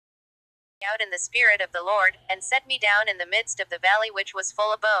out in the spirit of the Lord, and set me down in the midst of the valley which was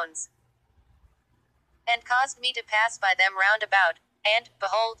full of bones, and caused me to pass by them round about. And,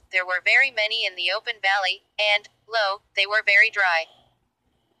 behold, there were very many in the open valley, and, lo, they were very dry.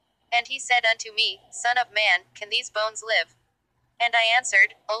 And he said unto me, Son of man, can these bones live? And I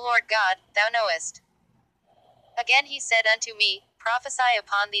answered, O Lord God, thou knowest. Again he said unto me, Prophesy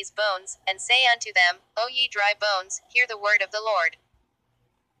upon these bones, and say unto them, O ye dry bones, hear the word of the Lord.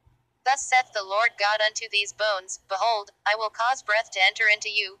 Thus saith the Lord God unto these bones, Behold, I will cause breath to enter into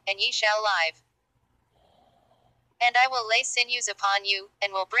you, and ye shall live. And I will lay sinews upon you,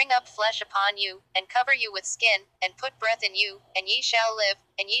 and will bring up flesh upon you, and cover you with skin, and put breath in you, and ye shall live,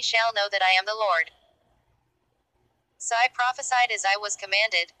 and ye shall know that I am the Lord. So I prophesied as I was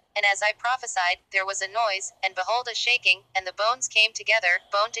commanded, and as I prophesied, there was a noise, and behold a shaking, and the bones came together,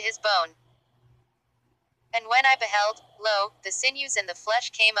 bone to his bone. And when I beheld, lo, the sinews and the flesh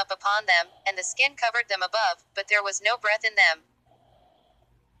came up upon them, and the skin covered them above, but there was no breath in them.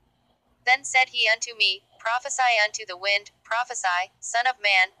 Then said he unto me, Prophesy unto the wind, prophesy, Son of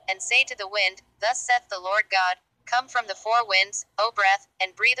man, and say to the wind, Thus saith the Lord God, Come from the four winds, O breath,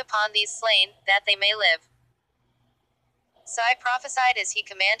 and breathe upon these slain, that they may live. So I prophesied as he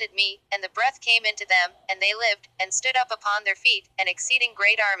commanded me, and the breath came into them, and they lived, and stood up upon their feet, an exceeding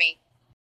great army.